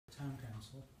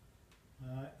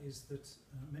is that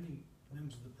many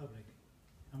members of the public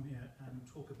come here and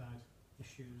talk about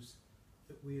issues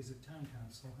that we as a town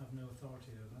council have no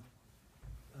authority over,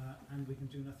 and we can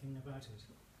do nothing about it.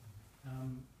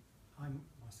 I'm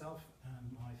myself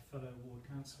and my fellow ward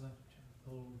councillor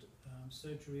hold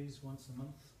surgeries once a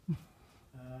month,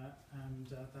 and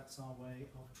that's our way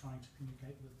of trying to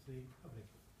communicate with the public.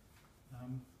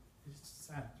 It's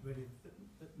sad, really,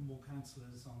 that more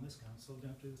councillors on this council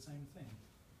don't do the same thing,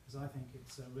 because I think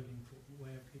it's a really important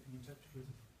way of keeping in touch with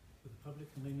the public,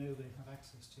 and they know they have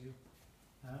access to you.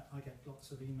 I get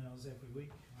lots of emails every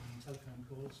week and telephone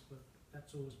calls, but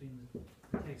that's always been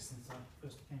the case since I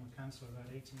first became a councillor about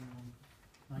 18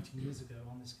 or 19 years ago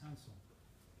on this council.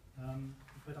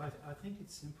 But I think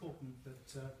it's important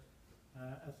that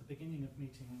at the beginning of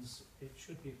meetings it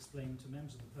should be explained to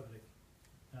members of the public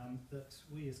that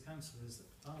we as councillors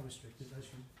are restricted, as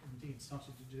you indeed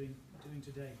started doing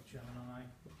today, Chairman, and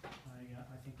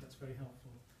I think that's very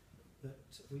helpful. That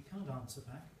we can't answer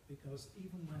back, because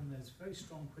even when there's very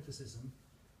strong criticism,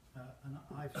 and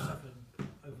I've suffered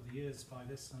over the years by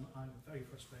this, and I'm very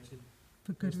frustrated.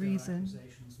 For good reason.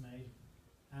 Accusations made,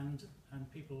 and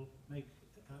people make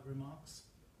remarks,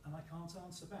 and I can't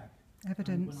answer back. Evidence.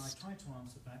 And when I try to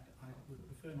answer back, I would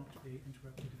prefer not to be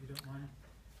interrupted, if you don't mind.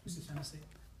 Mrs. Hennessy.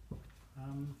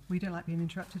 We don't like being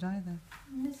interrupted either.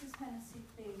 Mrs. Hennessy,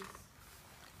 please.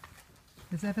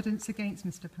 There's evidence against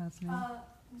Mr Pasley.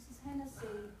 Mrs.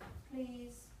 Hennessy,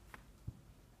 please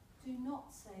do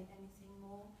not say anything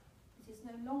more. It is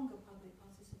no longer public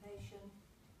participation.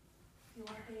 You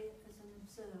are here as an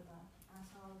observer,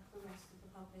 as are the rest of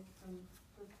the public from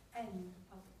the end of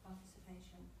public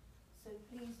participation. So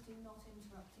please do not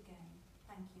interrupt again.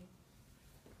 Thank you.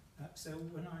 So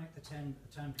when I attend a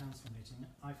town council meeting,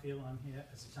 I feel I'm here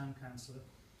as a town councillor,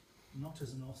 not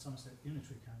as a North Somerset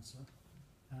unitary councillor.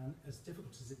 And as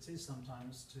difficult as it is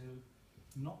sometimes to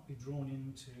not be drawn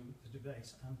into the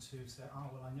debate and to say,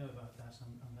 well, I know about that,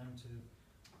 and then to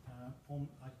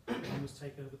almost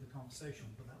take over the conversation,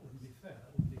 but that wouldn't be fair.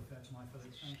 That wouldn't be fair to my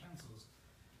fellow town councillors.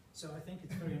 So I think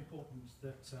it's very important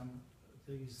that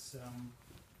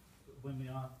when we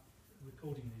are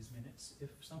recording these minutes,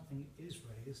 if something is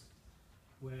raised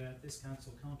where this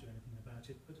council can't do anything about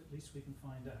it, but at least we can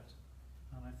find out.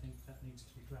 And I think that needs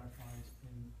to be clarified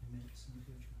in minutes in the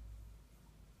future.